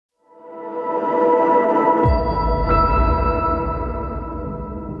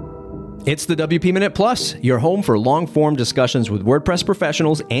It's the WP Minute Plus, your home for long-form discussions with WordPress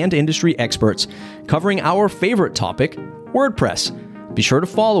professionals and industry experts, covering our favorite topic, WordPress. Be sure to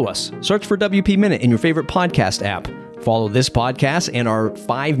follow us. Search for WP Minute in your favorite podcast app. Follow this podcast and our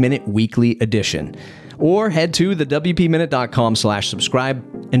 5-minute weekly edition. Or head to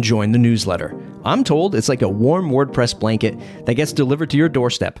thewpminute.com/subscribe and join the newsletter. I'm told it's like a warm WordPress blanket that gets delivered to your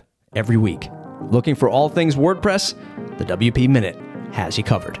doorstep every week. Looking for all things WordPress? The WP Minute has you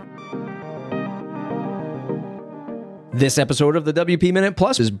covered. This episode of the WP Minute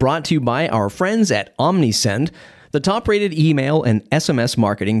Plus is brought to you by our friends at OmniSend, the top-rated email and SMS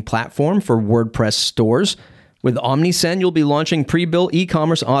marketing platform for WordPress stores. With OmniSend, you'll be launching pre-built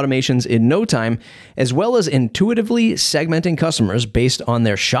e-commerce automations in no time, as well as intuitively segmenting customers based on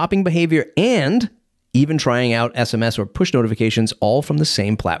their shopping behavior and even trying out SMS or push notifications all from the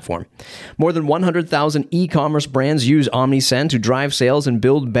same platform. More than 100,000 e-commerce brands use OmniSend to drive sales and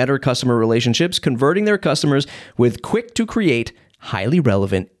build better customer relationships, converting their customers with quick-to-create, highly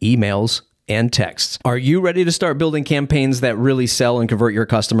relevant emails and texts. Are you ready to start building campaigns that really sell and convert your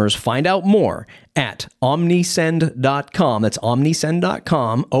customers? Find out more at omnisend.com. That's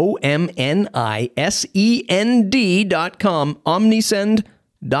omnisend.com, OMNISEND.com,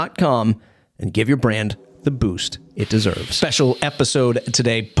 omnisend.com. And give your brand the boost it deserves. Special episode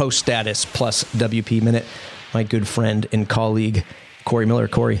today, Post Status plus WP Minute. My good friend and colleague, Cory Miller.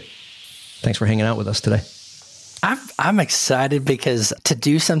 Cory, thanks for hanging out with us today. I'm excited because to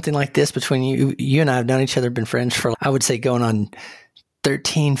do something like this between you and I have known each other, been friends for, I would say, going on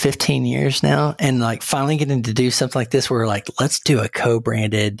 13, 15 years now. And like finally getting to do something like this, where we're like, let's do a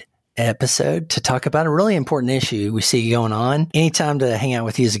co-branded episode to talk about a really important issue we see going on. Anytime to hang out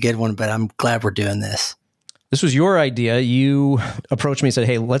with you is a good one, but I'm glad we're doing this. This was your idea. You approached me and said,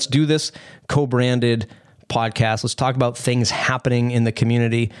 hey, let's do this co-branded podcast. Let's talk about things happening in the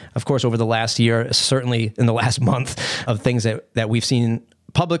community. Of course, over the last year, certainly in the last month, of things that we've seen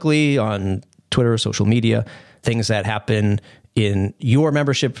publicly on Twitter, social media, things that happen in your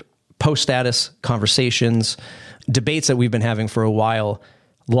membership, post status conversations, debates that we've been having for a while.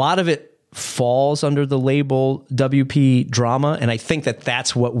 A lot of it falls under the label WPDrama, and I think that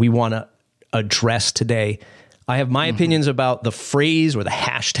that's what we want to address today. I have my opinions about the phrase or the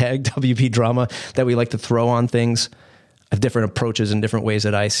hashtag WPDrama that we like to throw on things. I have different approaches and different ways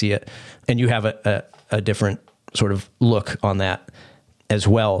that I see it, and you have a different sort of look on that as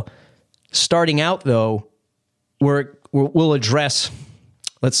well. Starting out, though, we'll address,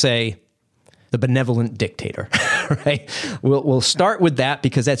 let's say, the benevolent dictator, right? We'll start with that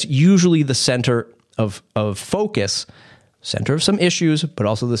because that's usually the center of focus, center of some issues, but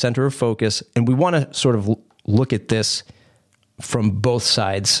also the center of focus. And we want to sort of look at this from both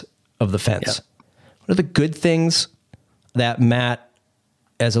sides of the fence. Yep. What are the good things that Matt,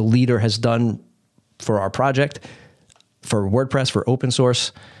 as a leader, has done for our project, for WordPress, for open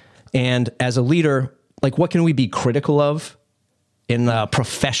source? And as a leader, like, what can we be critical of in a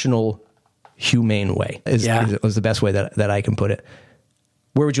professional, humane way is the best way that I can put it.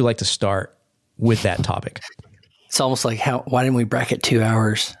 Where would you like to start with that topic? It's almost like why didn't we bracket 2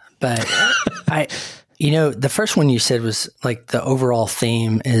 hours? But the first one you said was like the overall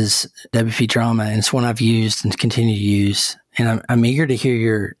theme is WPDrama, and it's one I've used and continue to use. And I'm eager to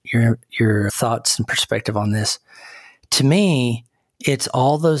hear your thoughts and perspective on this. To me, it's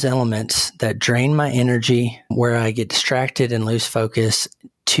all those elements that drain my energy, where I get distracted and lose focus,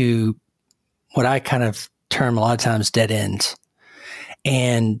 to what I kind of term a lot of times dead ends.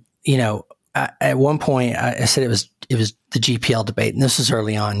 And, at one point I said it was the GPL debate, and this was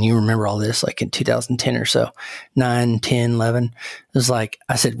early on. You remember all this, like in 2010 or so, 9, 10, 11. It was like,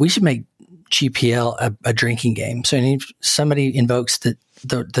 I said, we should make GPL a drinking game. So if somebody invokes the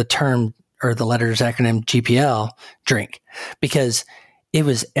term or the letters acronym GPL, drink, because it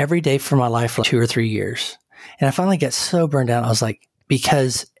was every day for my life for 2 or 3 years. And I finally got so burned out. I was like,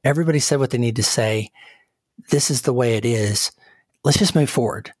 because everybody said what they need to say, this is the way it is. Let's just move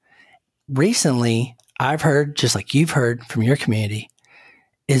forward. Recently, I've heard, just like you've heard from your community,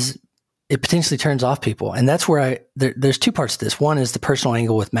 is it potentially turns off people. And that's where there's 2 parts to this. One is the personal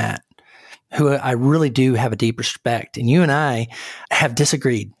angle with Matt, who I really do have a deep respect. And you and I have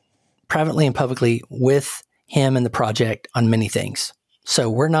disagreed privately and publicly with him and the project on many things. So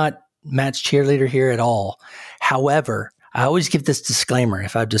we're not Matt's cheerleader here at all. However, I always give this disclaimer.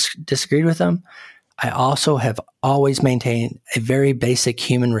 If I've disagreed with him, I also have always maintained a very basic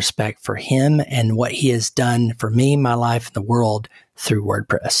human respect for him and what he has done for me, my life, and the world through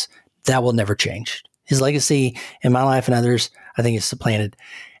WordPress. That will never change. His legacy in my life and others, I think, is supplanted.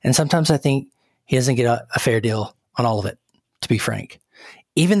 And sometimes I think he doesn't get a fair deal on all of it, to be frank.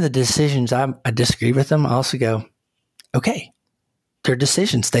 even the decisions I disagree with them, I also go, okay, they're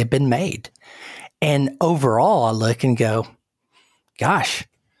decisions. They've been made. And overall, I look and go, gosh,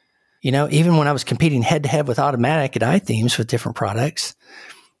 even when I was competing head to head with Automattic at iThemes with different products,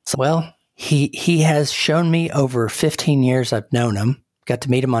 well, he has shown me over 15 years I've known him, got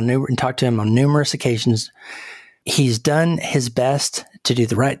to meet him and talk to him on numerous occasions. He's done his best to do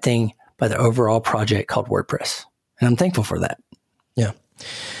the right thing by the overall project called WordPress. And I'm thankful for that. Yeah.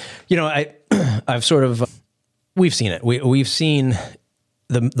 I've sort of, we've seen it. We've seen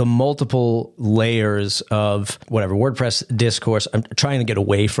the multiple layers of whatever WordPress discourse. I'm trying to get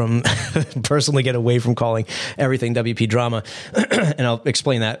away from, personally get away from calling everything WPDrama. And I'll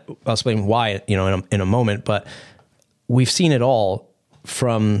explain that. I'll explain why, in a moment. But we've seen it all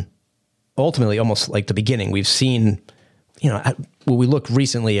from ultimately almost like the beginning. We've seen, when we look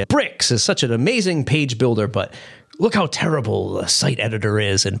recently at Bricks is such an amazing page builder, but look how terrible the site editor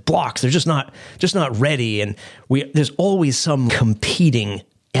is, and blocks, they're just not ready. And there's always some competing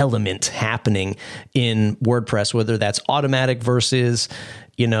element happening in WordPress, whether that's Automattic versus,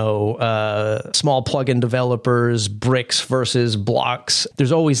 small plugin developers, Bricks versus blocks.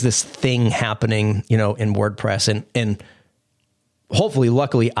 There's always this thing happening, in WordPress. And hopefully,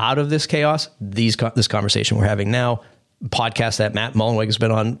 luckily, out of this chaos, this conversation we're having now, podcast that Matt Mullenweg has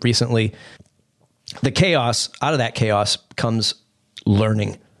been on recently, out of that chaos comes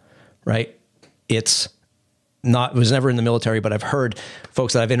learning, right? It was never in the military, but I've heard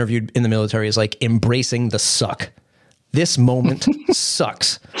folks that I've interviewed in the military is like embracing the suck. This moment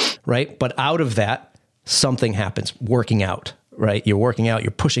sucks, right? But out of that, something happens, working out, right? You're working out,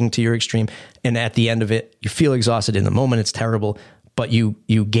 you're pushing to your extreme. And at the end of it, you feel exhausted in the moment. It's terrible, but you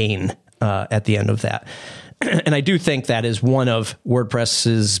gain at the end of that. And I do think that is one of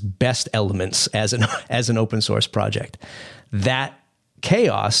WordPress's best elements as an open source project. That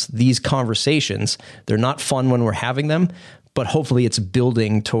chaos, these conversations, they're not fun when we're having them, but hopefully it's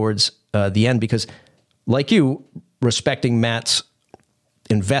building towards the end, because like you, respecting Matt's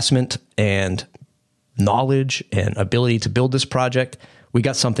investment and knowledge and ability to build this project, we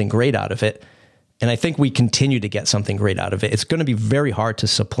got something great out of it. And I think we continue to get something great out of it. It's going to be very hard to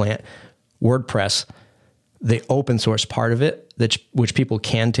supplant WordPress, the open source part of it, which people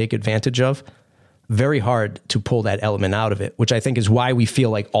can take advantage of. Very hard to pull that element out of it, which I think is why we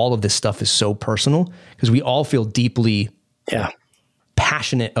feel like all of this stuff is so personal, because we all feel deeply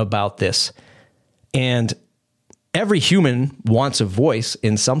passionate about this. And every human wants a voice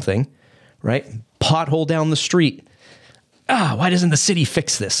in something, right? Pothole down the street. Why doesn't the city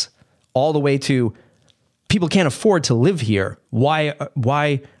fix this? All the way to people can't afford to live here.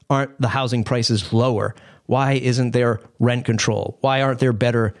 Why aren't the housing prices lower? Why isn't there rent control? Why aren't there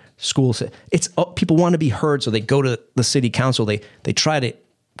better schools? People want to be heard, so they go to the city council. They try to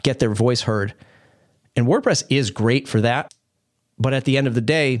get their voice heard. And WordPress is great for that. But at the end of the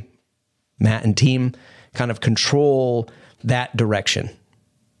day, Matt and team kind of control that direction.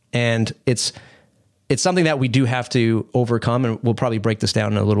 And it's something that we do have to overcome, and we'll probably break this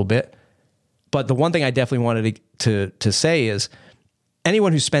down in a little bit. But the one thing I definitely wanted to say is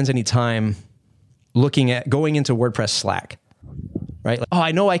anyone who spends any time looking at going into WordPress Slack, right? Like,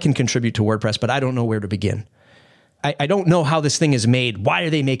 I know I can contribute to WordPress, but I don't know where to begin. I don't know how this thing is made. Why are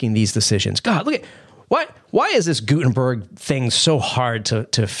they making these decisions? God, look at why is this Gutenberg thing so hard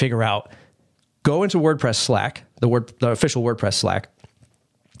to figure out? Go into WordPress Slack, the official WordPress Slack,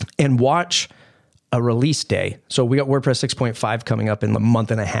 and watch a release day. So we got WordPress 6.5 coming up in a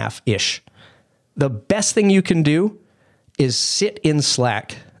month and a half-ish. The best thing you can do is sit in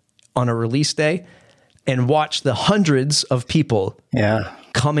Slack on a release day and watch the hundreds of people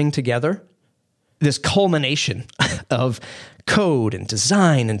coming together. This culmination of code and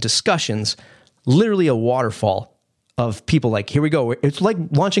design and discussions, literally a waterfall of people like, here we go. It's like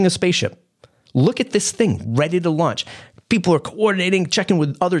launching a spaceship. Look at this thing ready to launch. People are coordinating, checking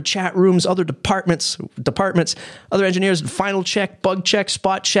with other chat rooms, other departments, other engineers, final check, bug check,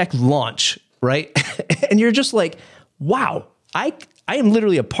 spot check, launch, right? And you're just like, wow, I am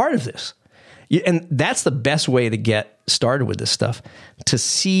literally a part of this. And that's the best way to get started with this stuff, to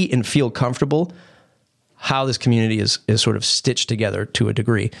see and feel comfortable how this community is sort of stitched together to a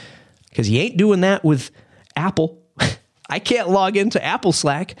degree. Because you ain't doing that with Apple. I can't log into Apple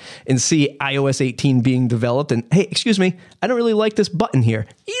Slack and see iOS 18 being developed and, hey, excuse me, I don't really like this button here.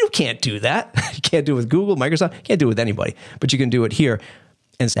 You can't do that. You can't do it with Google, Microsoft. You can't do it with anybody. But you can do it here.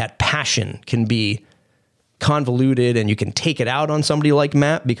 And that passion can be convoluted, and you can take it out on somebody like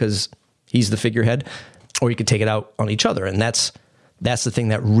Matt because he's the figurehead, or you could take it out on each other. And that's the thing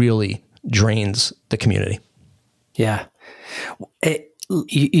that really drains the community. Yeah.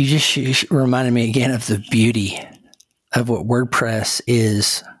 You just reminded me again of the beauty of what WordPress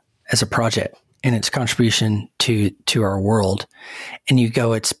is as a project and its contribution to our world. And you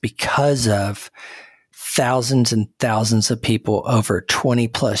go, it's because of thousands and thousands of people over 20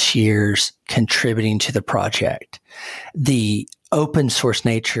 plus years contributing to the project. The open source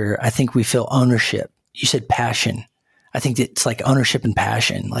nature, I think we feel ownership. You said passion. I think it's like ownership and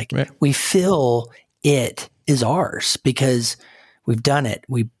passion. Like right. We feel it is ours because we've done it.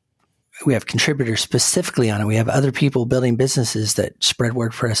 We have contributors specifically on it. We have other people building businesses that spread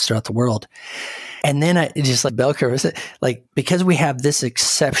WordPress throughout the world. And then it just like bell curve, is it? Like, because we have this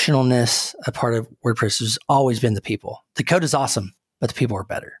exceptionalness, a part of WordPress has always been the people. The code is awesome, but the people are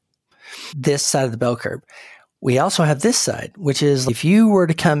better. This side of the bell curve. We also have this side, which is if you were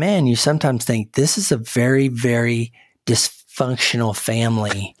to come in, you sometimes think this is a very, very dysfunctional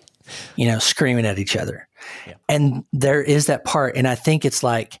family, screaming at each other. Yeah. And there is that part. And I think it's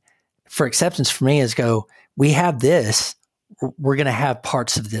like, for acceptance for me is we have this, we're going to have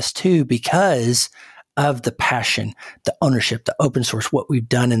parts of this too, because of the passion, the ownership, the open source, what we've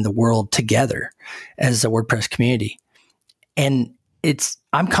done in the world together as a WordPress community. And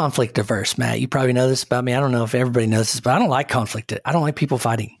I'm conflict averse, Matt. You probably know this about me. I don't know if everybody knows this, but I don't like conflict. I don't like people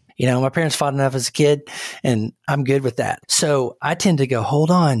fighting. My parents fought enough as a kid and I'm good with that. So I tend to go, hold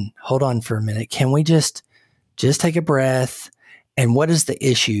on for a minute. Can we just take a breath? And what is the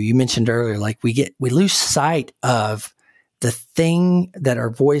issue? You mentioned earlier, like we lose sight of the thing that our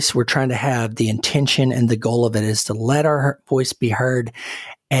voice we're trying to have, the intention and the goal of it is to let our voice be heard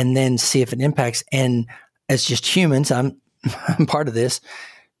and then see if it impacts. And as just humans, I'm part of this,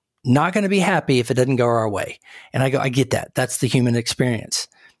 not going to be happy if it doesn't go our way. And I get that. That's the human experience.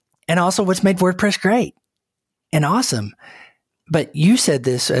 And also what's made WordPress great and awesome. But you said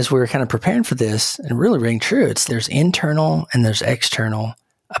this as we were kind of preparing for this and really ring true. There's internal and there's external,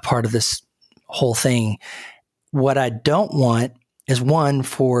 a part of this whole thing. What I don't want is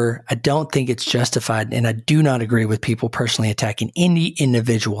I don't think it's justified. And I do not agree with people personally attacking any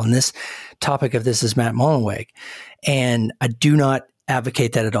individual. And this topic of this is Matt Mullenweg. And I do not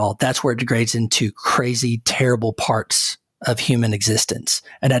advocate that at all. That's where it degrades into crazy, terrible parts of human existence.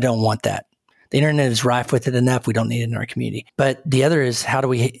 And I don't want that. The internet is rife with it enough. We don't need it in our community. But the other is, how do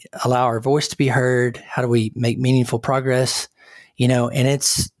we allow our voice to be heard? How do we make meaningful progress? And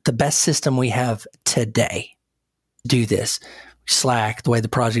it's the best system we have today. Do this. Slack, the way the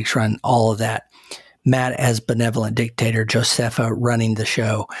projects run, all of that. Matt as benevolent dictator, Josepha running the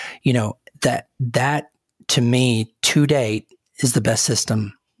show. That to me, to date, is the best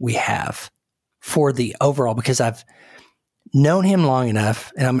system we have for the overall, because I've known him long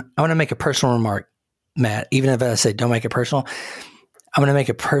enough, and I want to make a personal remark, Matt, even if I say don't make it personal, I'm going to make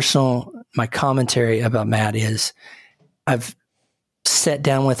it personal. My commentary about Matt is I've sat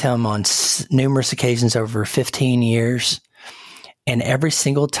down with him on numerous occasions over 15 years, and every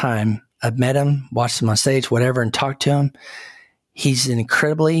single time I've met him, watched him on stage, whatever, and talked to him, he's an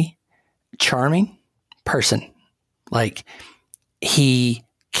incredibly charming person. Like, he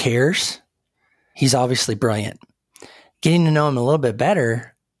cares. He's obviously brilliant. Getting to know him a little bit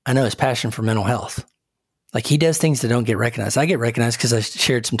better, I know his passion for mental health. Like, he does things that don't get recognized. I get recognized because I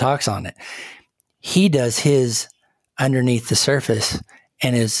shared some talks on it. He does his underneath the surface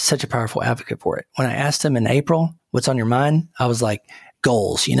and is such a powerful advocate for it. When I asked him in April, what's on your mind? I was like,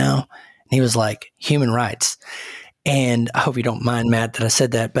 goals, And he was like, human rights. And I hope you don't mind, Matt, that I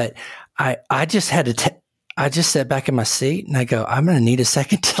said that, but I just had to, I just sat back in my seat and I go, I'm going to need a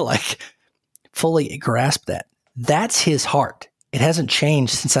second to fully grasp that. That's his heart. It hasn't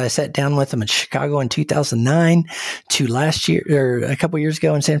changed since I sat down with him in Chicago in 2009 to last year or a couple of years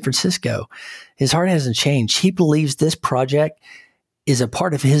ago in San Francisco. His heart hasn't changed. He believes this project is a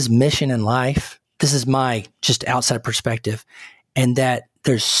part of his mission in life. This is my just outside perspective, and that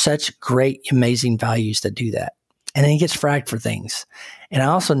there's such great, amazing values that do that. And then he gets fragged for things. And I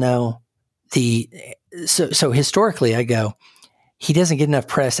also know so historically I go, he doesn't get enough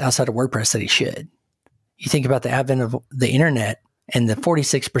press outside of WordPress that he should. You think about the advent of the internet and the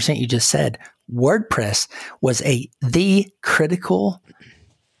 46% you just said, WordPress was the critical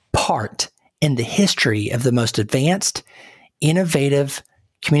part in the history of the most advanced, innovative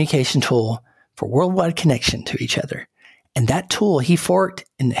communication tool for worldwide connection to each other. And that tool he forked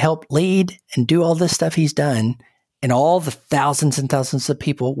and helped lead and do all this stuff he's done, and all the thousands and thousands of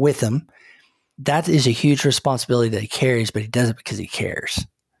people with him. That is a huge responsibility that he carries, but he does it because he cares.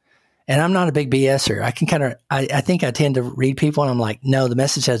 And I'm not a big BSer. I think I tend to read people and I'm like, no, the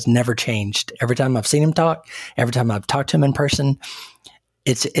message has never changed. Every time I've seen him talk, every time I've talked to him in person,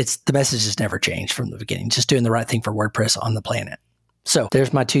 it's the message has never changed from the beginning. Just doing the right thing for WordPress on the planet. So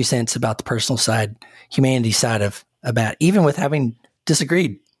there's my 2 cents about the personal side, humanity side about even with having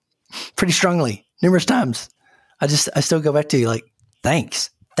disagreed pretty strongly numerous times. I still go back to like, thanks.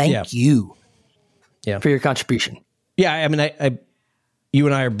 Thank you for your contribution. Yeah. I mean, you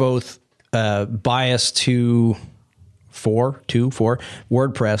and I are both biased to WordPress.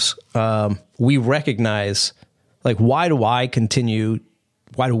 We recognize like, why do we continue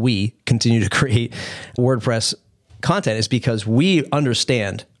to create WordPress content? Is because we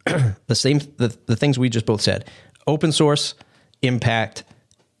understand the things we just both said: open source, impact,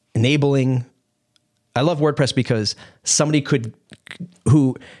 enabling. I love WordPress because somebody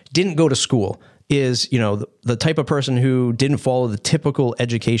who didn't go to school is, the type of person who didn't follow the typical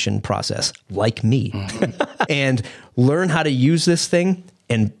education process, like me, and learn how to use this thing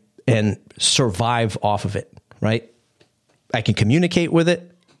and survive off of it, right? I can communicate with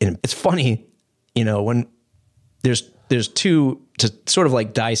it. And it's funny, when there's two, to sort of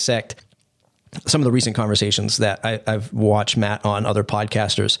like dissect some of the recent conversations that I've watched Matt on other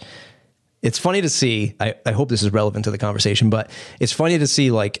podcasters. It's funny to see, I hope this is relevant to the conversation, but it's funny to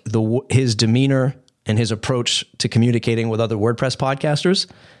see like his demeanor and his approach to communicating with other WordPress podcasters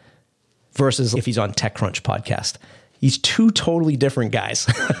versus if he's on TechCrunch podcast. He's two totally different guys.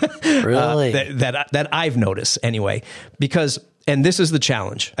 Really? That I've noticed anyway, and this is the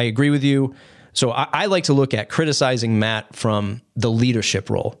challenge. I agree with you. So I like to look at criticizing Matt from the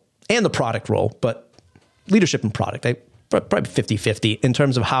leadership role and the product role, but leadership and product, probably 50-50 in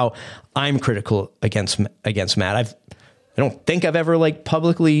terms of how I'm critical against Matt. I don't think I've ever like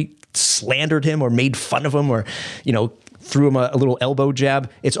publicly slandered him or made fun of him or, threw him a little elbow jab.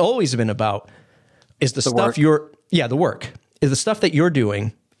 It's always been about, is the stuff the work is the stuff that you're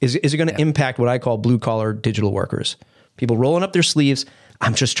doing, is it going to impact what I call blue collar digital workers, people rolling up their sleeves.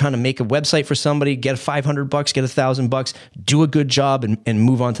 I'm just trying to make a website for somebody, get $500, get $1,000, do a good job and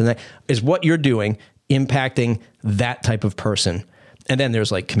move on to the next. Is what you're doing impacting that type of person? And then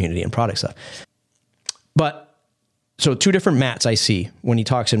there's like community and product stuff. But so two different Matts I see when he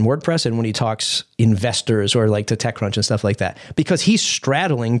talks in WordPress and when he talks investors or like to TechCrunch and stuff like that, because he's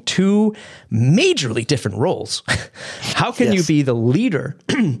straddling two majorly different roles. How can you be the leader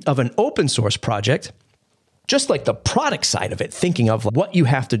of an open source project, just like the product side of it, thinking of what you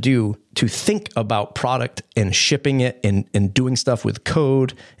have to do to think about product and shipping it and doing stuff with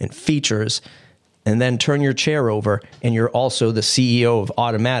code and features, and then turn your chair over and you're also the CEO of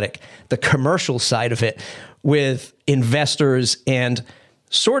Automattic, the commercial side of it, with investors and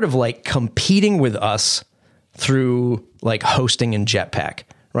sort of like competing with us through like hosting and Jetpack,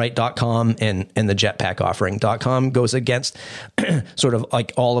 right? .com and the Jetpack offering. .com goes against sort of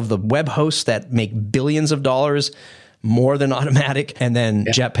like all of the web hosts that make billions of dollars more than Automattic. And then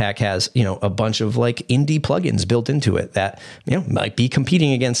Jetpack has, a bunch of like indie plugins built into it that, might be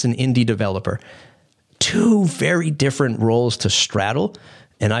competing against an indie developer. Two very different roles to straddle.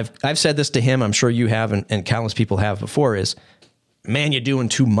 And I've said this to him, I'm sure you have, and countless people have before, is, man, you're doing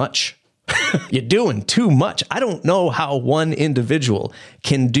too much. You're doing too much. I don't know how one individual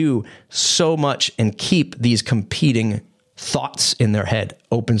can do so much and keep these competing thoughts in their head,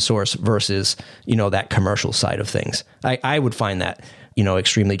 open source versus, that commercial side of things. I would find that,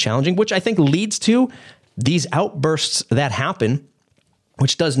 extremely challenging, which I think leads to these outbursts that happen,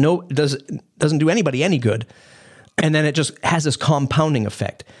 which doesn't do anybody any good. And then it just has this compounding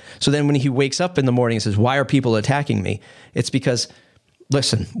effect. So then when he wakes up in the morning and says, why are people attacking me? It's because,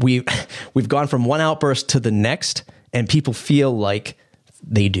 listen, we've gone from one outburst to the next and people feel like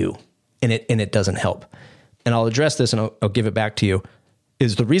they do. And it doesn't help. And I'll address this and I'll give it back to you,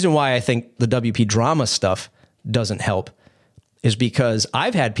 is the reason why I think the WPDrama stuff doesn't help is because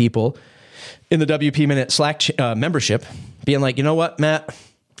I've had people in the WP Minute Slack membership being like, you know what, Matt,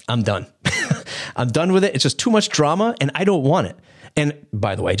 I'm done. I'm done with it. It's just too much drama and I don't want it. And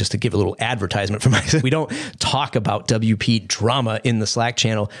by the way, just to give a little advertisement for myself, we don't talk about WP drama in the Slack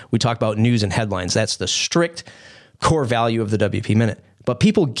channel. We talk about news and headlines. That's the strict core value of the WP Minute. But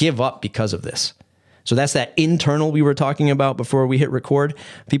people give up because of this. So that's that internal we were talking about before we hit record.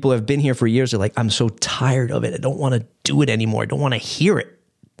 People have been here for years. They're like, I'm so tired of it. I don't want to do it anymore. I don't want to hear it.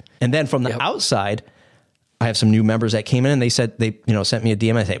 And then from the outside, I have some new members that came in and they said, they sent me a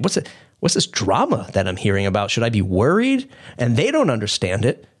DM. I say, what's this drama that I'm hearing about? Should I be worried? And they don't understand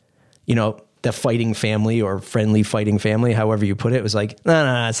it. The fighting family or friendly fighting family, however you put it, was like,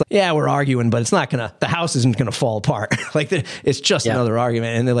 no. It's like, yeah, we're arguing, but it's not the house isn't going to fall apart. Like it's just another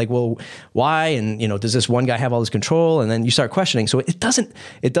argument. And they're like, well, why? And, does this one guy have all this control? And then you start questioning. So it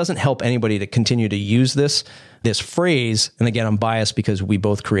doesn't help anybody to continue to use this phrase. And again, I'm biased because we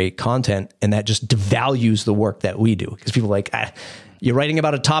both create content and that just devalues the work that we do. Because people are like, you're writing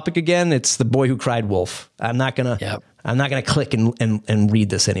about a topic again. It's the boy who cried wolf. I'm not going to click and read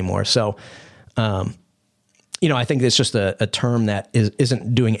this anymore. So, I think it's just a term that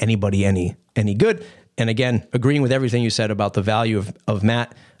isn't doing anybody any good. And again, agreeing with everything you said about the value of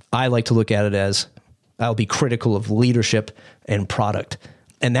Matt, I like to look at it as I'll be critical of leadership and product.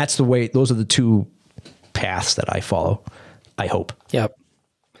 And that's those are the two paths that I follow, I hope. Yep.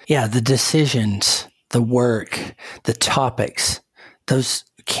 Yeah, the decisions, the work, the topics, those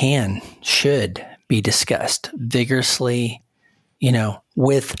should be discussed vigorously,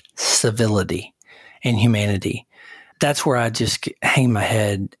 with civility and humanity. That's where I just hang my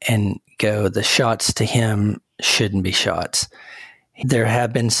head and go, the shots to him shouldn't be shots. There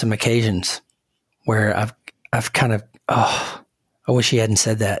have been some occasions where I've kind of, I wish he hadn't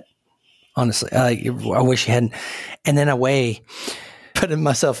said that. Honestly, I wish he hadn't. And then putting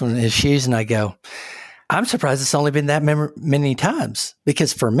myself in his shoes, and I go, I'm surprised it's only been that many times,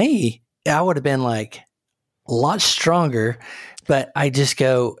 because for me, I would have been like a lot stronger. But I just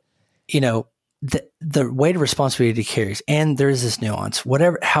go, the weight of responsibility he carries, and there is this nuance.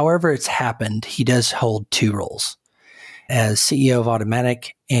 However it's happened, he does hold two roles as CEO of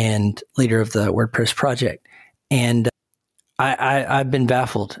Automattic and leader of the WordPress project. And I've been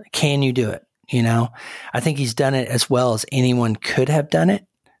baffled. Can you do it? I think he's done it as well as anyone could have done it.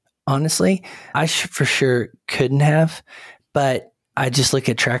 Honestly, I for sure couldn't have, but I just look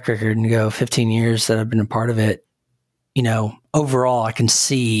at track record and go 15 years that I've been a part of it. Overall, I can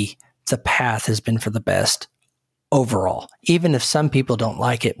see the path has been for the best overall, even if some people don't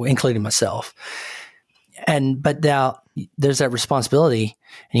like it, including myself. But now there's that responsibility,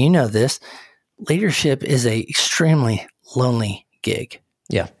 and this, leadership is a extremely lonely gig.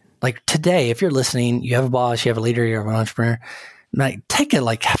 Yeah. Like today, if you're listening, you have a boss, you have a leader, you have an entrepreneur, like take it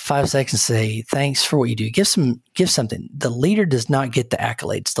like 5 seconds and say, thanks for what you do. Give something. The leader does not get the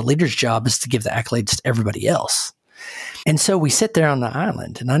accolades. The leader's job is to give the accolades to everybody else. And so we sit there on the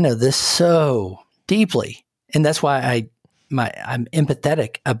island, and I know this so deeply. And that's why I'm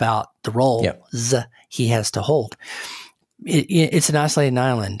empathetic about the role he has to hold. It's an isolated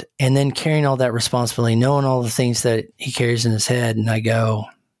island, and then carrying all that responsibility, knowing all the things that he carries in his head. And I go,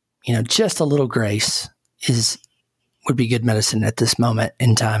 just a little grace would be good medicine at this moment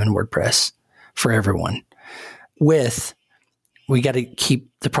in time in WordPress for everyone. We got to keep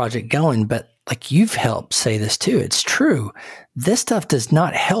the project going, but like you've helped say this too, it's true. This stuff does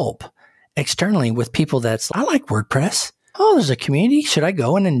not help externally with people I like WordPress. Oh, there's a community. Should I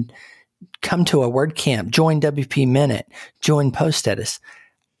go in and come to a WordCamp, join WP Minute, join Post Status?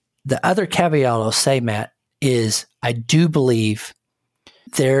 The other caveat I'll say, Matt, is I do believe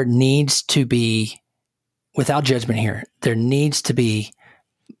there needs to be, without judgment here, there needs to be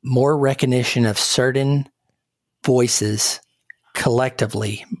more recognition of certain voices collective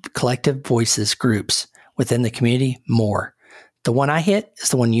voices groups within the community more. The one I hit is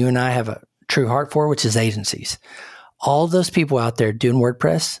the one you and I have a true heart for, which is agencies. All those people out there doing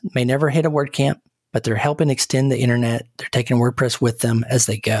WordPress may never hit a WordCamp, but they're helping extend the internet. They're taking WordPress with them as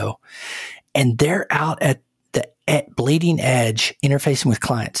they go. And they're out at the bleeding edge interfacing with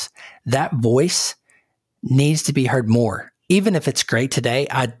clients. That voice needs to be heard more. Even if it's great today,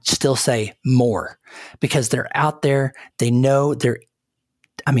 I'd still say more, because they're out there. They know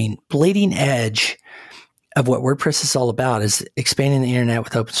bleeding edge of what WordPress is all about is expanding the internet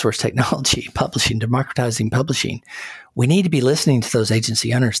with open source technology, publishing, democratizing publishing. We need to be listening to those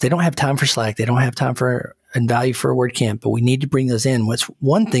agency owners. They don't have time for Slack. They don't have time for and value for a WordCamp, but we need to bring those in. What's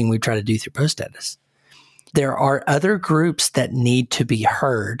one thing we try to do through Post Status? There are other groups that need to be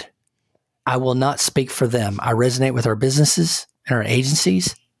heard. I will not speak for them. I resonate with our businesses and our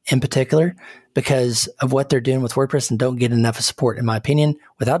agencies in particular because of what they're doing with WordPress and don't get enough support, in my opinion.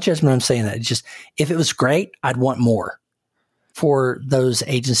 Without judgment, I'm saying that. It's just, if it was great, I'd want more for those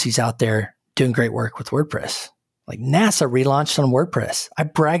agencies out there doing great work with WordPress. Like NASA relaunched on WordPress. I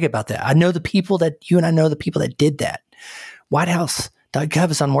brag about that. I know the people that, you and I know the people that did that.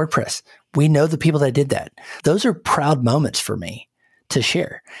 Whitehouse.gov is on WordPress. We know the people that did that. Those are proud moments for me to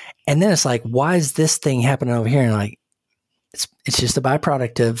share. And then it's like, why is this thing happening over here? And like, it's just a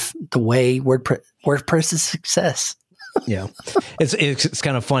byproduct of the way WordPress is success. Yeah. It's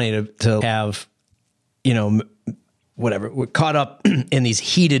kind of funny to have, we're caught up in these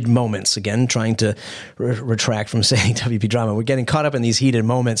heated moments. Again, trying to retract from saying WPDrama. We're getting caught up in these heated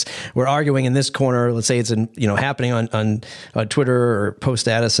moments. We're arguing in this corner. Let's say it's happening on Twitter or Post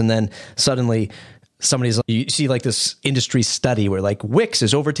Status, and then suddenly you see like this industry study where like Wix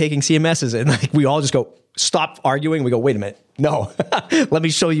is overtaking CMSs, and like we all just go, stop arguing. We go, wait a minute. No, let me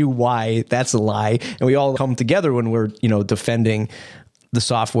show you why that's a lie. And we all come together when we're, defending the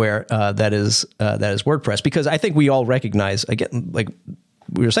software that is WordPress, because I think we all recognize, again, like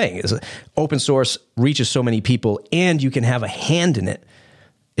we were saying, is open source reaches so many people and you can have a hand in it.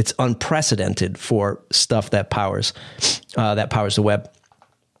 It's unprecedented for stuff that powers the web.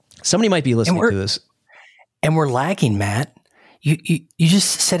 Somebody might be listening to this. And we're lagging, Matt. You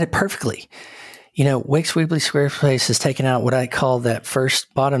just said it perfectly. Wix Weebly Squarespace has taken out what I call that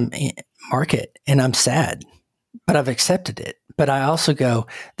first bottom market, and I'm sad, but I've accepted it. But I also go,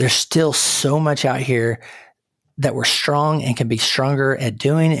 there's still so much out here that we're strong and can be stronger at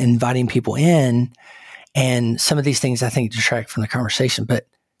doing, inviting people in. And some of these things I think detract from the conversation. But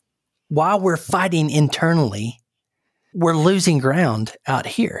while we're fighting internally, we're losing ground out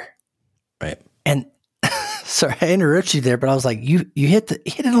here. Right. And sorry, I interrupted you there, but I was like, you hit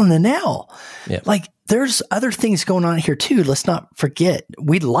it on the nail. Yeah. Like there's other things going on here too. Let's not forget.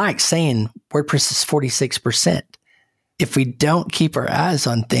 We like saying WordPress is 46%. If we don't keep our eyes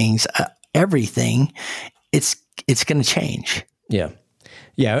on things, everything, it's going to change. Yeah.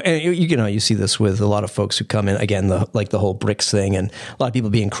 Yeah, and you see this with a lot of folks who come in, again, the whole bricks thing, and a lot of people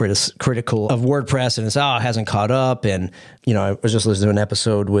being critical of WordPress, and it's, it hasn't caught up. And, I was just listening to an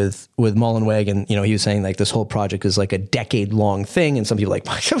episode with Mullenweg, and, he was saying like this whole project is like a decade-long thing, and some people are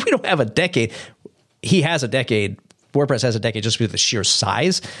like, we don't have a decade. He has a decade. WordPress has a decade, just because the sheer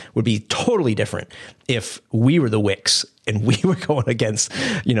size would be totally different. If we were the Wix and we were going against,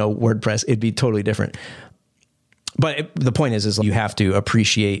 WordPress, it'd be totally different. But the point is you have to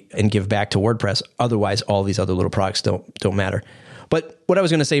appreciate and give back to WordPress. Otherwise, all these other little products don't matter. But what I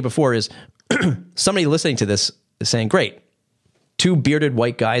was going to say before is somebody listening to this is saying, great, two bearded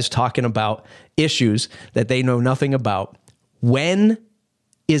white guys talking about issues that they know nothing about. When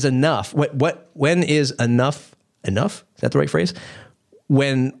is enough? When is enough? Enough? Is that the right phrase?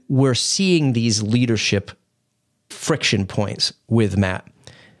 When we're seeing these leadership friction points with Matt.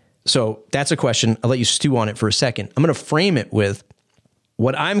 So that's a question. I'll let you stew on it for a second. I'm going to frame it with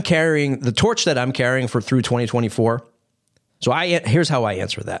what I'm carrying, the torch that I'm carrying through 2024. So here's how I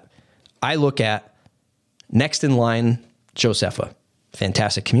answer that. I look at next in line, Josepha,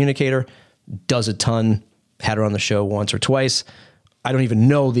 fantastic communicator, does a ton, had her on the show once or twice. I don't even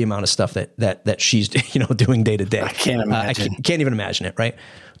know the amount of stuff that she's doing day to day. I can't imagine. I can't even imagine it, right?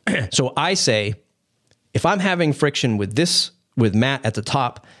 So I say, if I'm having friction with Matt at the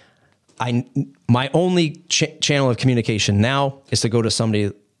top, my only channel of communication now is to go to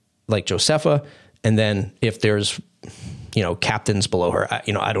somebody like Josepha, and then if there's captains below her,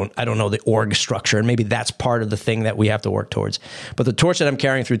 I don't know the org structure, and maybe that's part of the thing that we have to work towards. But the torch that I'm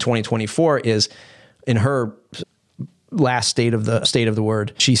carrying through 2024 is in her last state of the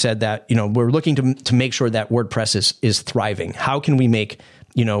word. She said that we're looking to make sure that WordPress is thriving. How can we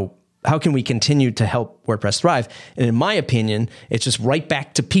how can we continue to help WordPress thrive? And in my opinion, it's just right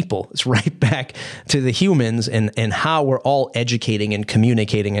back to people. It's right back to the humans and how we're all educating and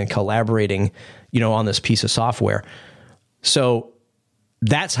communicating and collaborating, on this piece of software. So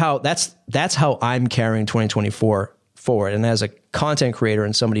that's how I'm carrying 2024 forward. And as a content creator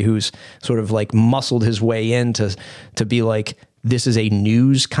and somebody who's sort of like muscled his way in to be like, this is a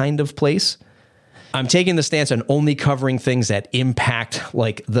news kind of place, I'm taking the stance on only covering things that impact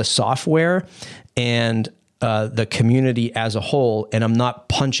like the software and the community as a whole. And I'm not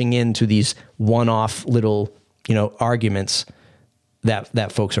punching into these one-off little, arguments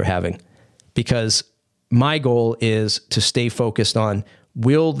that folks are having, because my goal is to stay focused on,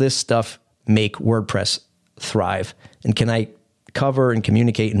 will this stuff make WordPress thrive? And can I cover and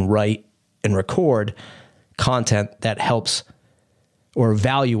communicate and write and record content that helps or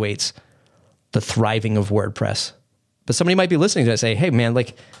evaluates the thriving of WordPress? But somebody might be listening to that and say, hey man,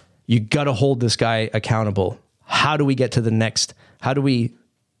 like you got to hold this guy accountable. How do we get to the next? How do we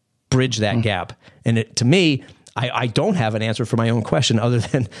bridge that gap? And to me, I don't have an answer for my own question other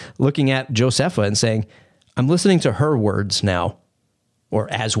than looking at Josepha and saying, I'm listening to her words now,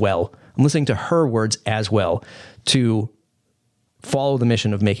 or as well. I'm listening to her words as well to follow the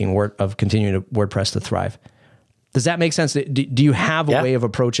mission of continuing WordPress to thrive. Does that make sense? Do you have a way of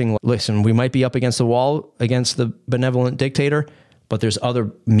approaching, listen, we might be up against the wall against the benevolent dictator, but there's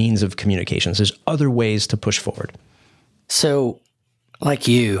other means of communications. There's other ways to push forward. So like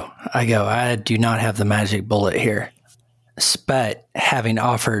you, I do not have the magic bullet here, but having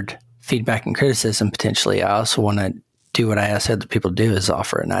offered feedback and criticism, potentially, I also want to do what I ask other people to do, is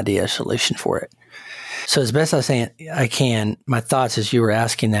offer an idea, a solution for it. So as best I can, my thoughts as you were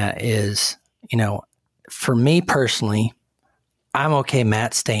asking that is, for me personally, I'm okay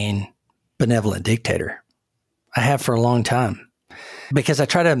Matt staying benevolent dictator. I have for a long time. Because I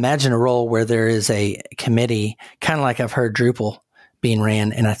try to imagine a role where there is a committee, kind of like I've heard Drupal being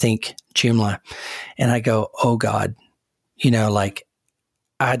ran, and I think Joomla, and I go, oh God, like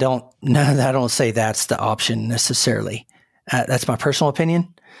I don't say that's the option necessarily. That's my personal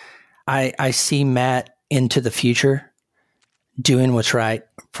opinion. I see Matt into the future doing what's right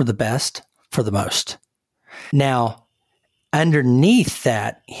for the best, for the most. Now, underneath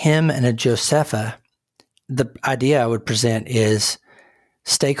that, him and a Josepha, the idea I would present is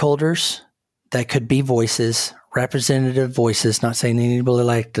stakeholders that could be voices, representative voices, not saying they need to be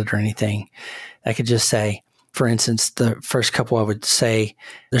elected or anything. I could just say, for instance, the first couple I would say,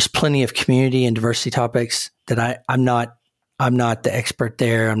 there's plenty of community and diversity topics that I'm not the expert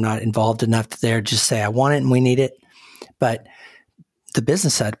there. I'm not involved enough to there. Just say, I want it and we need it. But the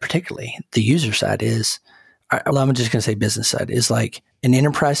business side, particularly the user side I'm just going to say business side is like an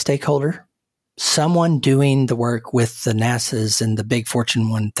enterprise stakeholder, someone doing the work with the NASAs and the big Fortune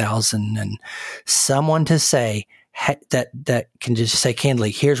 1000, and someone to say that can just say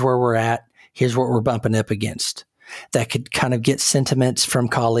candidly, here's where we're at. Here's what we're bumping up against. That could kind of get sentiments from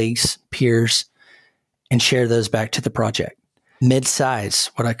colleagues, peers, and share those back to the project.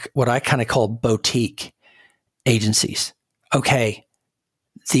 Mid-size, what I kind of call boutique agencies. Okay,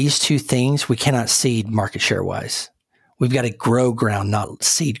 these two things we cannot seed market share wise. We've got to grow ground, not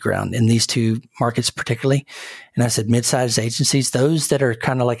seed ground in these two markets particularly. And I said mid-sized agencies, those that are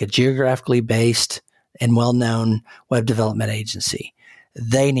kind of like a geographically based and well-known web development agency,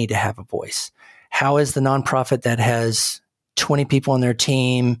 they need to have a voice. How is the nonprofit that has 20 people on their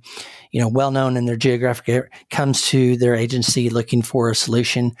team, well-known in their geographic area, comes to their agency looking for a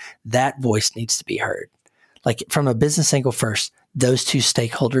solution? That voice needs to be heard. Like from a business angle first, those two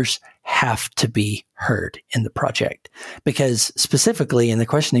stakeholders have to be heard in the project, because specifically, and the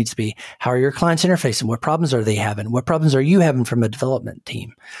question needs to be, how are your clients interfacing? What problems are they having? What problems are you having from a development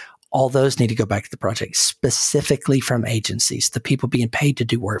team? All those need to go back to the project, specifically from agencies, the people being paid to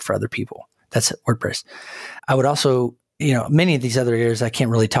do work for other people. That's WordPress. I would also, many of these other areas I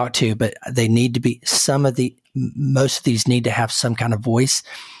can't really talk to, but they need to be most of these need to have some kind of voice,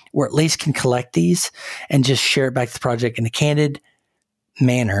 or at least can collect these and just share it back to the project in a candid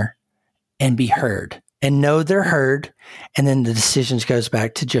manner and be heard and know they're heard. And then the decisions goes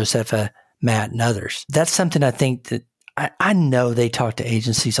back to Josepha, Matt, and others. That's something I think that I know they talk to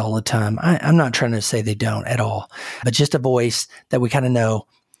agencies all the time. I'm not trying to say they don't at all, but just a voice that we kind of know,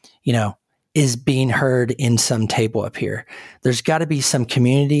 is being heard in some table up here. There's got to be some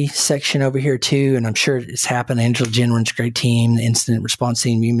community section over here too. And I'm sure it's happened. Angela Jenwin's great team, the incident response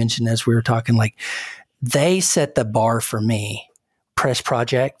team you mentioned as we were talking, like they set the bar for me, press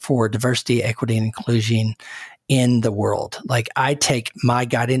project for diversity, equity, and inclusion in the world. Like I take my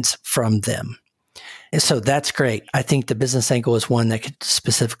guidance from them. And so that's great. I think the business angle is one that could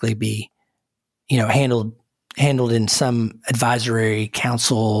specifically be, handled in some advisory,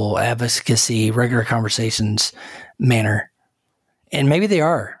 council, advocacy, regular conversations manner. And maybe they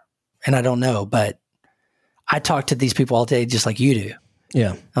are, and I don't know, but I talk to these people all day just like you do.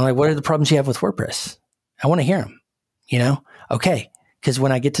 Yeah. I'm like, what are the problems you have with WordPress? I want to hear them, Okay. Because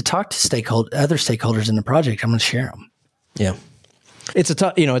when I get to talk to other stakeholders in the project, I'm going to share them. Yeah. It's a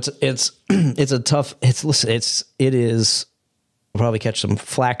tough, it is, I'll probably catch some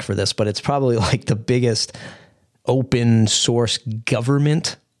flack for this, but it's probably like the biggest open source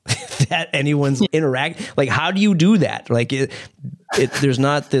government that anyone's interact. Like, how do you do that? Like there's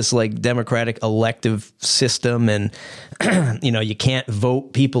not this like democratic elective system, and you can't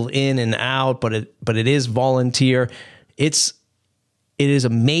vote people in and out, but it is volunteer. It is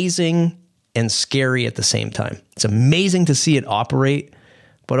amazing and scary at the same time. It's amazing to see it operate,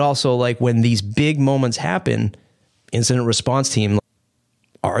 but also like when these big moments happen, incident response team,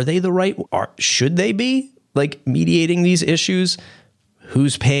 are they the right, should they be like mediating these issues?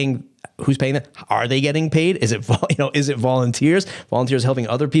 Who's paying them? Are they getting paid? Is it, is it volunteers helping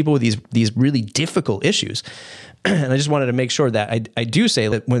other people with these really difficult issues? And I just wanted to make sure that I do say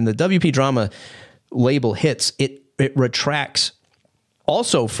that when the WPDrama label hits, it retracts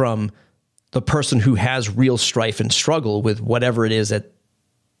also from the person who has real strife and struggle with whatever it is that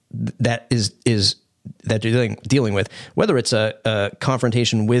they're dealing with, whether it's a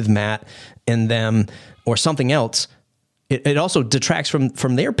confrontation with Matt and them or something else. It also detracts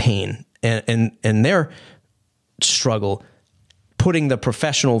from their pain and their struggle, putting the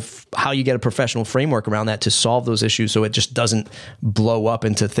professional, how you get a professional framework around that to solve those issues, so it just doesn't blow up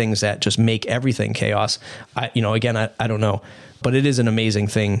into things that just make everything chaos. I don't know, but it is an amazing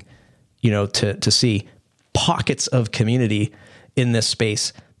thing, to see. pockets of community in this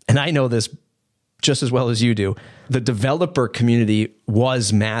space. And I know this just as well as you do. The developer community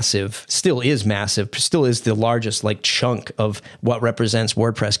was massive, still is massive, still is the largest like chunk of what represents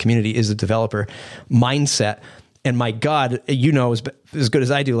WordPress community is the developer mindset. And my God, you know, as good as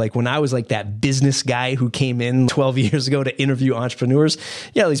I do, like when I was like that business guy who came in 12 years ago to interview entrepreneurs,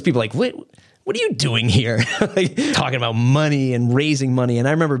 yeah, these people like, what are you doing here? Like talking about money and raising money. And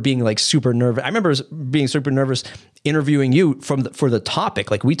I remember being like super nervous. I remember being super nervous interviewing you for the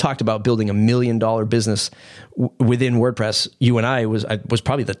topic. Like we talked about building $1 million business within WordPress. You and I was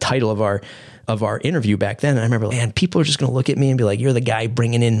probably the title of our interview back then. And I remember, man, people are just going to look at me and be like, you're the guy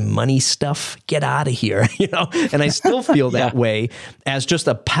bringing in money stuff. Get out of here. You know? And I still feel that way as just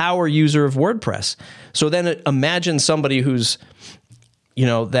a power user of WordPress. So then imagine somebody who's, you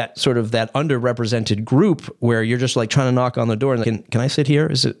know, that sort of that underrepresented group where you're just like trying to knock on the door and can I sit here?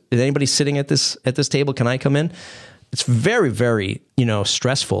 Is anybody sitting at this table? Can I come in? It's very, very, you know,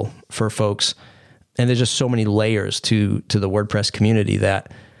 stressful for folks. And there's just so many layers to the WordPress community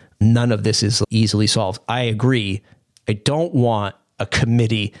that none of this is easily solved. I agree. I don't want a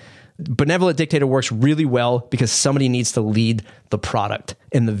committee. Benevolent Dictator works really well because somebody needs to lead the product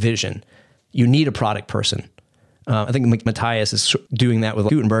and the vision. You need a product person. I think Matthias is doing that with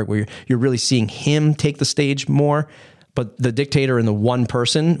Gutenberg, where you're really seeing him take the stage more. But the dictator and the one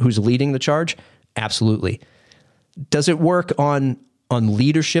person who's leading the charge, absolutely. Does it work on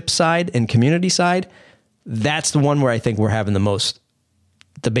leadership side and community side? That's the one where I think we're having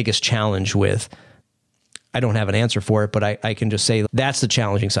the biggest challenge with. I don't have an answer for it, but I can just say that's the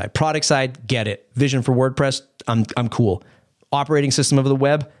challenging side. Product side, get it. Vision for WordPress, I'm cool. Operating system of the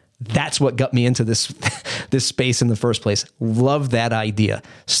web, that's what got me into this space in the first place. Love that idea.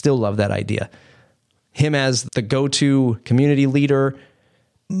 Still love that idea. Him as the go-to community leader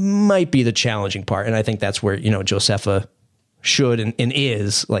might be the challenging part. And I think that's where, you know, Josepha should and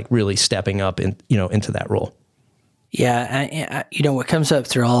is like really stepping up in, you know, into that role. Yeah. I, you know, what comes up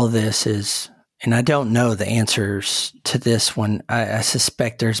through all of this is, and I don't know the answers to this one. I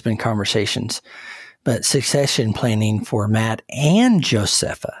suspect there's been conversations, but succession planning for Matt and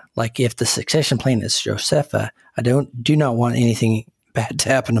Josepha. Like if the succession plan is Josepha, I do not want anything bad to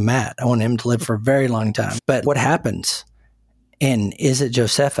happen to Matt. I want him to live for a very long time. But what happens? And is it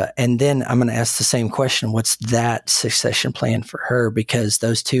Josepha? And then I'm going to ask the same question. What's that succession plan for her? Because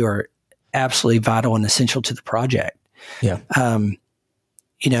those two are absolutely vital and essential to the project. Yeah.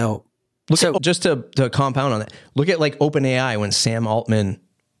 You know, just to compound on that, look at like OpenAI when Sam Altman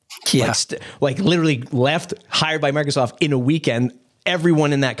like literally left, hired by Microsoft in a weekend.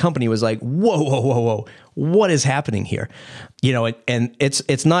 Everyone in that company was like, whoa, what is happening here? You know, and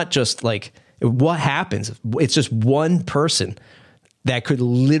it's not just like what happens. It's just one person that could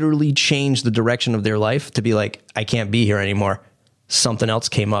literally change the direction of their life to be like, I can't be here anymore. Something else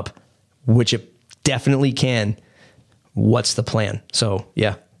came up, which it definitely can. What's the plan? So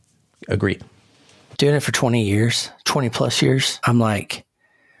yeah, agree. Doing it for 20 plus years. I'm like,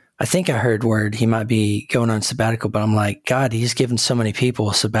 I think I heard word he might be going on sabbatical, but I'm like, God, he's given so many people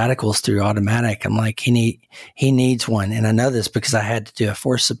sabbaticals through Automattic. I'm like, he needs one. And I know this because I had to do a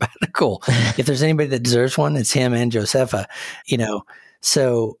forced sabbatical. If there's anybody that deserves one, it's him and Josepha, you know.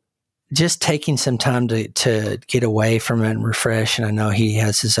 So just taking some time to get away from it and refresh. And I know he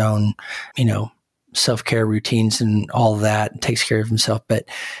has his own, you know, self-care routines and all of that, and takes care of himself. But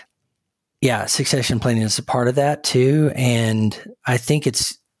yeah, succession planning is a part of that too. And I think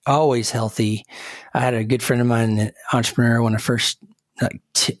it's always healthy. I had a good friend of mine, an entrepreneur, when I first, like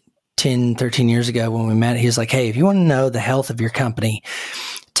 10, 13 years ago when we met, he was like, hey, if you want to know the health of your company,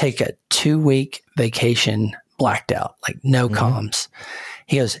 take a 2-week vacation blacked out, like no comms.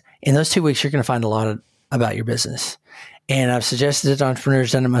 He goes, in those 2 weeks, you're going to find a lot about your business. And I've suggested it to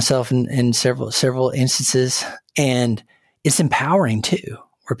entrepreneurs, done it myself in several instances. And it's empowering too,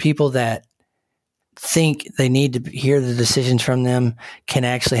 where people that think they need to hear the decisions from them can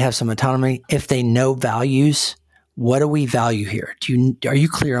actually have some autonomy. If they know values, what do we value here? Are you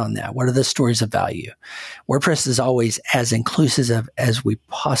clear on that? What are the stories of value? WordPress is always as inclusive as we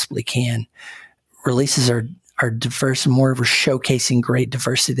possibly can. Releases are diverse, more we're showcasing great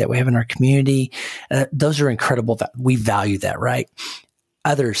diversity that we have in our community. Those are incredible. We value that, right?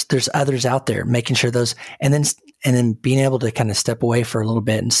 There's others out there, making sure those, and then being able to kind of step away for a little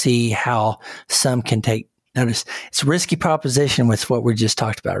bit and see how some can take notice. It's a risky proposition with what we just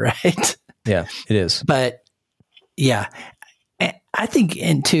talked about, right? Yeah, it is. But yeah, I think,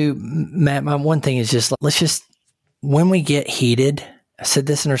 and to Matt, my one thing is just, let's just, when we get heated, I said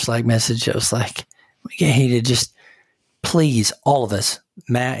this in our Slack message, I was like, we get heated, just please, all of us,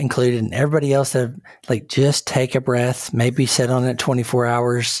 Matt included, and everybody else, that like, just take a breath, maybe sit on it 24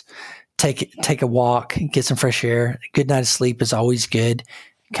 hours, take a walk, get some fresh air. A good night of sleep is always good.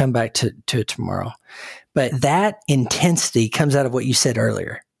 Come back to it tomorrow. But that intensity comes out of what you said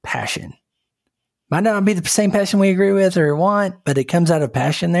earlier, passion. Might not be the same passion we agree with or want, but it comes out of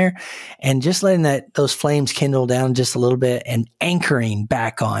passion there. And just letting those flames kindle down just a little bit and anchoring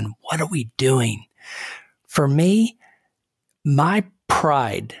back on, what are we doing? For me, my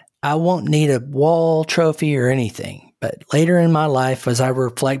pride, I won't need a wall trophy or anything, but later in my life, as I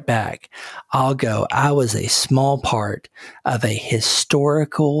reflect back, I'll go, I was a small part of a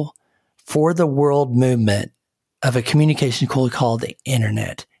historical, for the world movement of a communication tool called the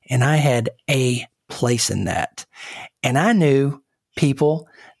internet. And I had a place in that. And I knew people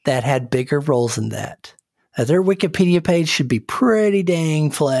that had bigger roles in that their Wikipedia page should be pretty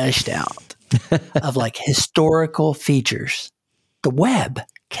dang fleshed out of like historical features, the web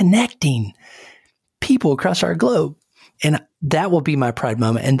connecting people across our globe. And that will be my pride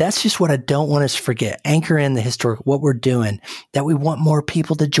moment. And that's just what I don't want us to forget. Anchor in the historical, what we're doing, that we want more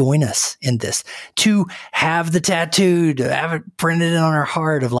people to join us in this, to have the tattoo, to have it printed on our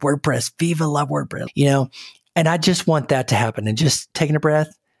heart of WordPress, Viva la WordPress, and I just want that to happen. And just taking a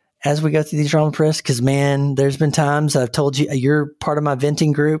breath as we go through these drama press, because man, there's been times I've told you, you're part of my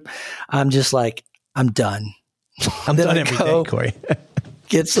venting group. I'm just like, I'm done. I'm done every day, Cory.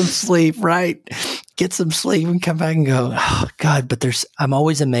 Get some sleep, right? Get some sleep and come back and go, oh God, but I'm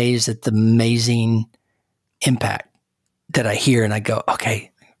always amazed at the amazing impact that I hear, and I go,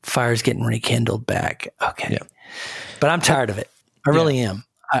 okay, fire's getting rekindled back. Okay. Yeah. But I'm tired of it. I really am.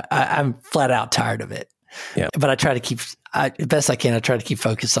 I'm flat out tired of it. Yeah. But I try to keep, best I can, I try to keep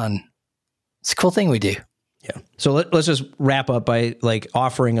focused on, it's a cool thing we do. Yeah. So let's just wrap up by like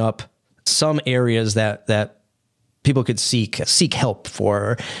offering up some areas that people could seek help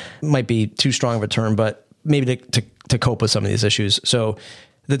for. Might be too strong of a term, but maybe to cope with some of these issues. So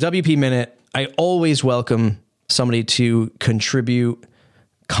the WP Minute, I always welcome somebody to contribute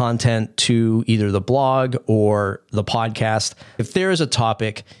content to either the blog or the podcast. If there is a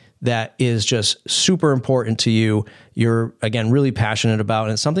topic that is just super important to you, you're, again, really passionate about,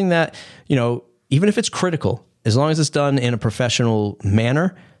 and it's something that, even if it's critical, as long as it's done in a professional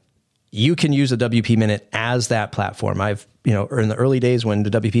manner, you can use the WP Minute as that platform. I've, in the early days when the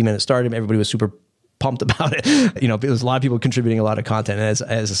WP Minute started, everybody was super pumped about it. There was a lot of people contributing a lot of content.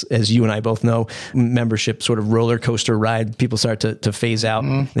 And as you and I both know, membership sort of roller coaster ride, people start to phase out.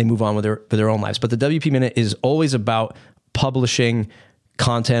 Mm-hmm. They move on with their own lives. But the WP Minute is always about publishing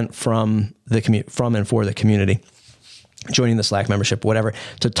content from and for the community. Joining the Slack membership, whatever,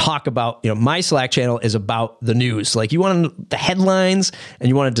 to talk about, my Slack channel is about the news. Like, you want the headlines, and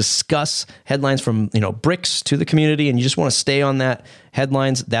you want to discuss headlines from, bricks to the community, and you just want to stay on that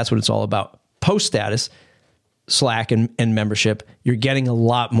headlines. That's what it's all about. Post status, Slack and membership, you're getting a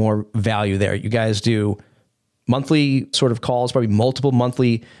lot more value there. You guys do monthly sort of calls, probably multiple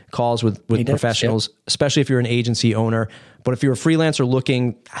monthly calls with professionals, especially if you're an agency owner. But if you're a freelancer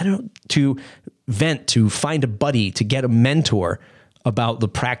looking, to vent, to find a buddy, to get a mentor about the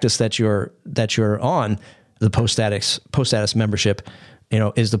practice that you're on, the post status membership,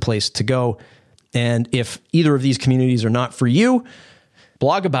 is the place to go. And if either of these communities are not for you,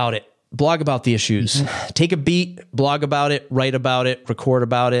 blog about it. Blog about the issues. Mm-hmm. Take a beat, blog about it, write about it, record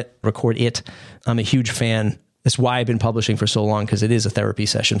it. I'm a huge fan. That's why I've been publishing for so long, because it is a therapy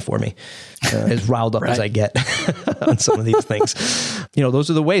session for me, as riled up as I get on some of these things. Those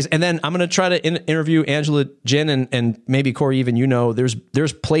are the ways. And then I'm going to try to interview Angela Jin and maybe Cory, even,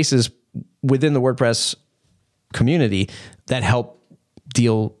 there's places within the WordPress community that help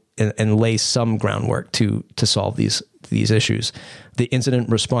deal and lay some groundwork to solve these issues. The incident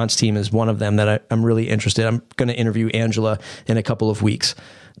response team is one of them that I'm really interested. I'm going to interview Angela in a couple of weeks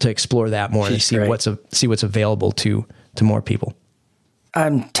to explore that more. She's and see what's available to more people.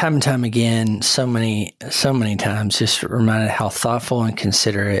 I'm time and time again, so many times, just reminded how thoughtful and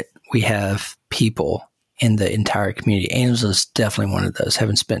considerate we have people in the entire community. Angela's definitely one of those,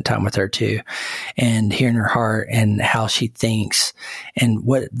 having spent time with her too, and hearing her heart and how she thinks and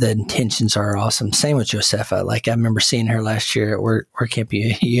what the intentions are awesome. Same with Josefa. Like, I remember seeing her last year at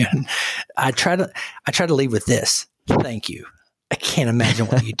WordCamp U. And I try to lead with this. Thank you. I can't imagine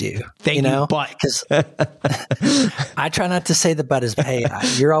what you do. Thank you, but because I try not to say the but is, hey,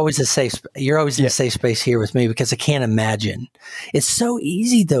 you're always in a safe space here with me, because I can't imagine. It's so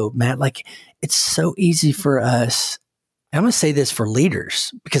easy though, Matt. Like, it's so easy for us. I'm going to say this for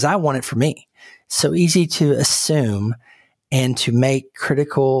leaders, because I want it for me. It's so easy to assume and to make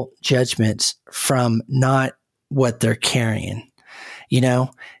critical judgments from not what they're carrying,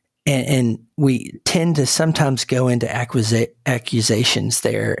 and we tend to sometimes go into accusations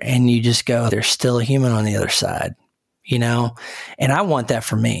there, and you just go, there's still a human on the other side, and I want that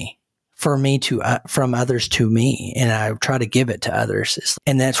for me to, from others to me. And I try to give it to others.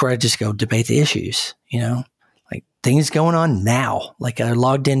 And that's where I just go debate the issues, like things going on now. Like I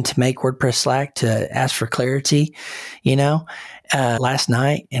logged in to make WordPress Slack to ask for clarity, last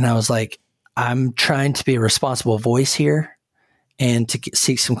night. And I was like, I'm trying to be a responsible voice here and to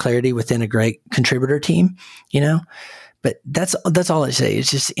seek some clarity within a great contributor team, but that's all I say.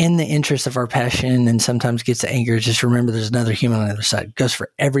 It's just in the interest of our passion, and sometimes gets to anger. Just remember there's another human on the other side. It goes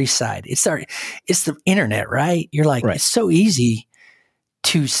for every side. It's the internet, right? You're like, right. It's so easy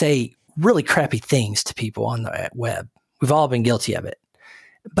to say really crappy things to people on the web. We've all been guilty of it,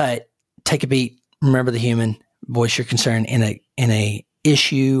 but take a beat, remember the human, voice your concern in a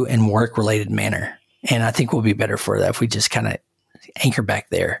issue and work related manner. And I think we'll be better for that if we just kind of anchor back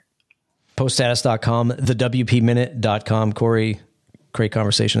there. Poststatus.com, thewpminute.com. Cory, great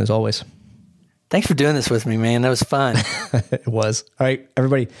conversation as always. Thanks for doing this with me, man. That was fun. It was. All right,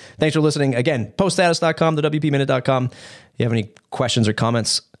 everybody. Thanks for listening. Again, poststatus.com, thewpminute.com. If you have any questions or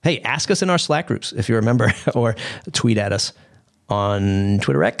comments, hey, ask us in our Slack groups if you remember, or tweet at us on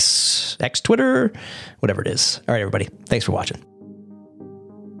Twitter X Twitter, whatever it is. All right, everybody. Thanks for watching.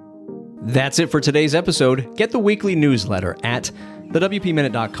 That's it for today's episode. Get the weekly newsletter at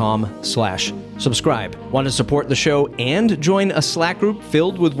thewpminute.com/subscribe. Want to support the show and join a Slack group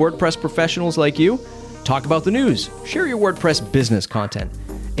filled with WordPress professionals like you? Talk about the news, share your WordPress business content,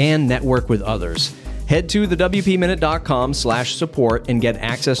 and network with others. Head to thewpminute.com/support and get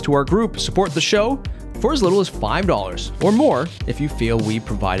access to our group. Support the show for as little as $5 or more if you feel we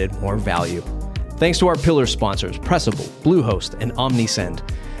provided more value. Thanks to our pillar sponsors, Pressable, Bluehost, and OmniSend.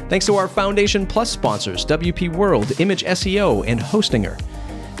 Thanks to our Foundation Plus sponsors, WP World, Image SEO, and Hostinger.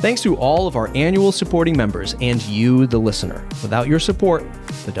 Thanks to all of our annual supporting members and you, the listener. Without your support,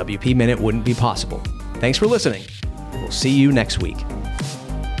 the WP Minute wouldn't be possible. Thanks for listening. We'll see you next week.